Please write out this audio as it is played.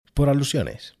por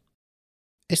alusiones.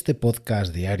 Este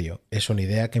podcast diario es una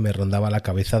idea que me rondaba la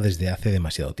cabeza desde hace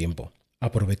demasiado tiempo.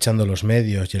 Aprovechando los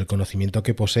medios y el conocimiento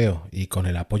que poseo y con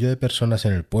el apoyo de personas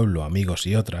en el pueblo, amigos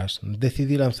y otras,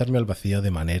 decidí lanzarme al vacío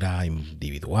de manera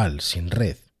individual, sin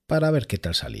red, para ver qué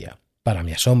tal salía. Para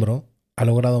mi asombro, ha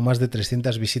logrado más de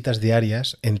 300 visitas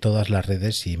diarias en todas las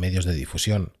redes y medios de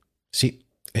difusión. Sí,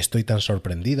 estoy tan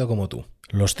sorprendido como tú.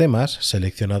 Los temas,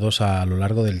 seleccionados a lo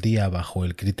largo del día bajo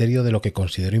el criterio de lo que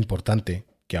considero importante,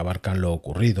 que abarcan lo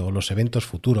ocurrido, los eventos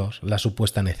futuros, la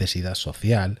supuesta necesidad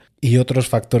social y otros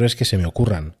factores que se me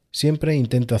ocurran. Siempre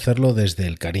intento hacerlo desde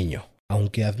el cariño,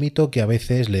 aunque admito que a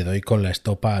veces le doy con la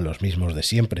estopa a los mismos de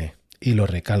siempre, y lo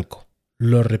recalco.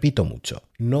 Lo repito mucho,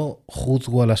 no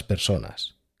juzgo a las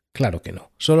personas. Claro que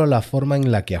no, solo la forma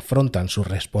en la que afrontan sus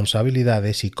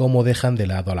responsabilidades y cómo dejan de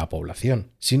lado a la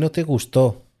población. Si no te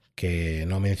gustó que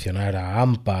no mencionara a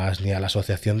AMPAs ni a la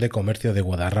Asociación de Comercio de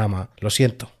Guadarrama, lo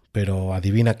siento. Pero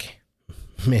adivina qué,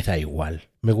 me da igual.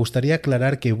 Me gustaría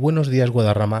aclarar que Buenos días,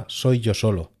 Guadarrama soy yo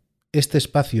solo. Este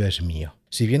espacio es mío.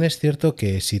 Si bien es cierto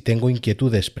que si tengo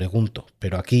inquietudes pregunto,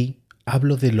 pero aquí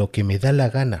hablo de lo que me da la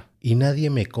gana y nadie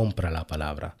me compra la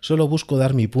palabra. Solo busco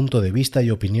dar mi punto de vista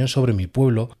y opinión sobre mi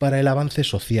pueblo para el avance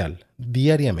social,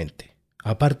 diariamente.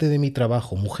 Aparte de mi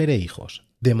trabajo, mujer e hijos,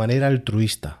 de manera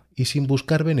altruista y sin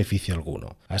buscar beneficio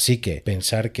alguno. Así que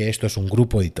pensar que esto es un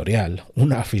grupo editorial,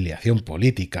 una afiliación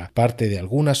política, parte de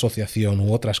alguna asociación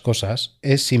u otras cosas,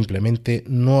 es simplemente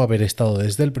no haber estado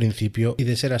desde el principio y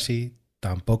de ser así,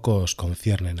 tampoco os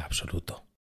concierne en absoluto.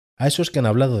 A esos que han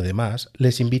hablado de más,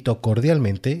 les invito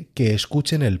cordialmente que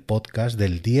escuchen el podcast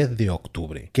del 10 de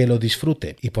octubre, que lo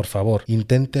disfruten y por favor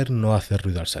intenten no hacer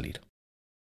ruido al salir.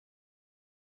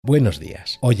 Buenos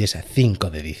días, hoy es 5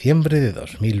 de diciembre de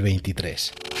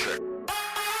 2023.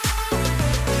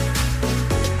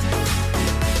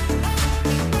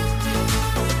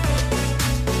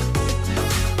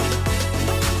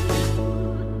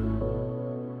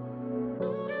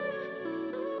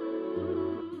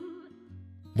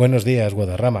 Buenos días,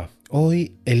 Guadarrama.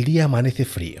 Hoy el día amanece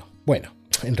frío. Bueno,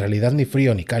 en realidad ni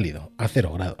frío ni cálido, a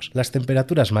 0 grados. Las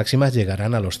temperaturas máximas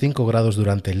llegarán a los 5 grados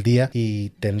durante el día y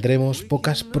tendremos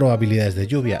pocas probabilidades de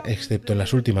lluvia, excepto en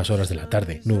las últimas horas de la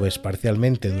tarde. Nubes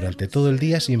parcialmente durante todo el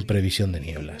día sin previsión de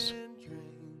nieblas.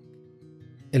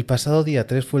 El pasado día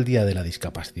 3 fue el día de la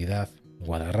discapacidad.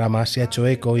 Guadarrama se ha hecho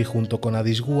eco y junto con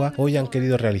Adisgúa hoy han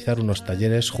querido realizar unos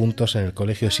talleres juntos en el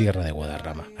Colegio Sierra de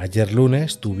Guadarrama. Ayer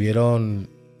lunes tuvieron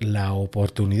la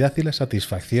oportunidad y la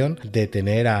satisfacción de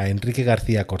tener a Enrique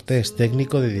García Cortés,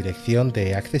 técnico de Dirección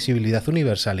de Accesibilidad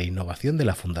Universal e Innovación de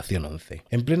la Fundación 11.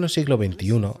 En pleno siglo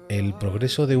XXI, el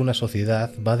progreso de una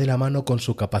sociedad va de la mano con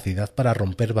su capacidad para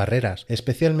romper barreras,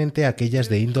 especialmente aquellas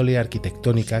de índole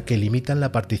arquitectónica que limitan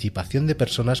la participación de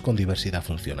personas con diversidad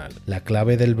funcional. La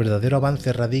clave del verdadero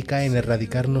avance radica en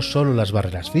erradicar no solo las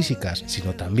barreras físicas,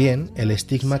 sino también el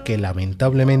estigma que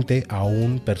lamentablemente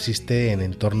aún persiste en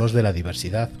entornos de la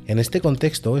diversidad. En este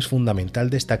contexto es fundamental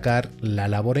destacar la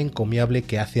labor encomiable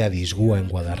que hace Adisgúa en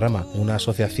Guadarrama, una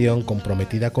asociación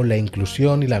comprometida con la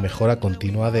inclusión y la mejora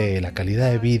continua de la calidad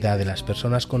de vida de las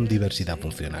personas con diversidad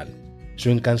funcional. Su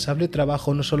incansable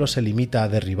trabajo no solo se limita a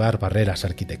derribar barreras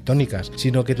arquitectónicas,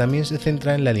 sino que también se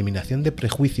centra en la eliminación de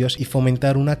prejuicios y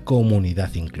fomentar una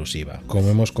comunidad inclusiva. Como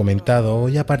hemos comentado,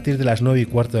 hoy a partir de las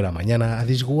 9:15 de la mañana,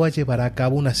 Adisgúa llevará a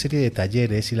cabo una serie de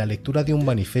talleres y la lectura de un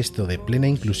manifiesto de plena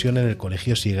inclusión en el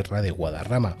Colegio Sierra de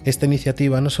Guadarrama. Esta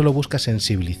iniciativa no solo busca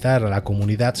sensibilizar a la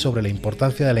comunidad sobre la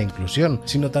importancia de la inclusión,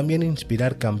 sino también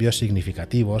inspirar cambios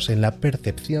significativos en la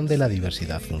percepción de la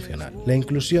diversidad funcional. La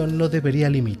inclusión no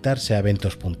debería limitarse a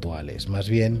eventos puntuales, más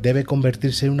bien debe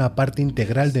convertirse en una parte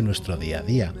integral de nuestro día a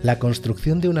día. La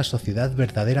construcción de una sociedad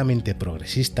verdaderamente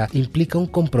progresista implica un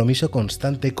compromiso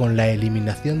constante con la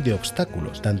eliminación de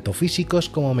obstáculos, tanto físicos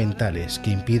como mentales,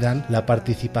 que impidan la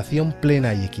participación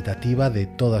plena y equitativa de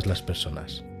todas las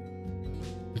personas.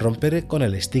 Romper con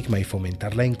el estigma y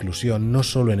fomentar la inclusión no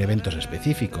solo en eventos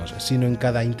específicos, sino en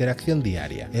cada interacción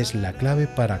diaria, es la clave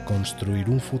para construir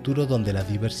un futuro donde la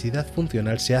diversidad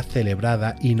funcional sea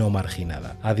celebrada y no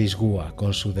marginada. Adisgúa,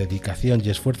 con su dedicación y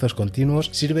esfuerzos continuos,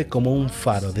 sirve como un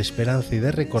faro de esperanza y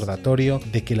de recordatorio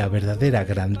de que la verdadera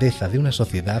grandeza de una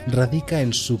sociedad radica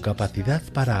en su capacidad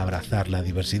para abrazar la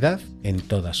diversidad en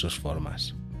todas sus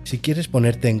formas. Si quieres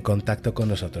ponerte en contacto con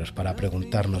nosotros para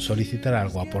preguntarnos, solicitar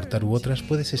algo, aportar u otras,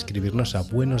 puedes escribirnos a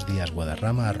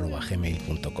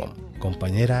buenosdiasguadarrama@gmail.com.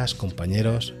 Compañeras,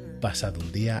 compañeros, pasad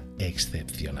un día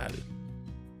excepcional.